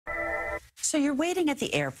So you're waiting at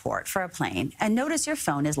the airport for a plane and notice your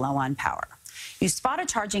phone is low on power. You spot a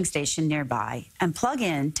charging station nearby and plug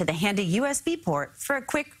in to the handy USB port for a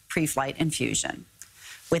quick pre-flight infusion.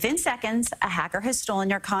 Within seconds, a hacker has stolen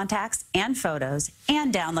your contacts and photos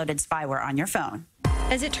and downloaded spyware on your phone.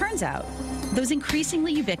 As it turns out, those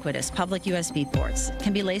increasingly ubiquitous public USB ports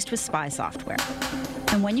can be laced with spy software.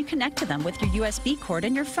 And when you connect to them with your USB cord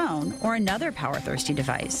in your phone or another power-thirsty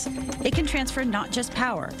device, it can transfer not just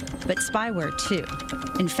power, but spyware too.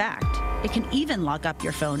 In fact, it can even lock up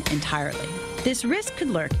your phone entirely. This risk could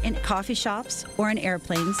lurk in coffee shops or in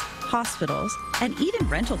airplanes, hospitals, and even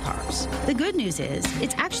rental cars. The good news is,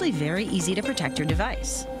 it's actually very easy to protect your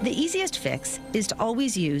device. The easiest fix is to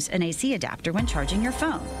always use an AC adapter when charging your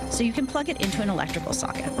phone, so you can plug it into an electrical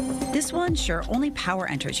socket. This will ensure only power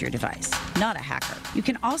enters your device, not a hacker. You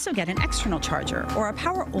can also get an external charger or a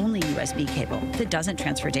power-only USB cable that doesn't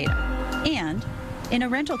transfer data. And in a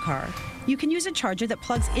rental car, you can use a charger that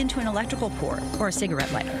plugs into an electrical port or a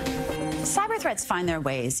cigarette lighter. Cyber threats find their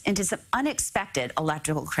ways into some unexpected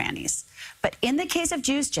electrical crannies. But in the case of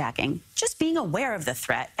juice jacking, just being aware of the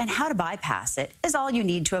threat and how to bypass it is all you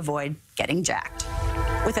need to avoid getting jacked.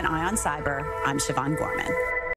 With an eye on cyber, I'm Siobhan Gorman.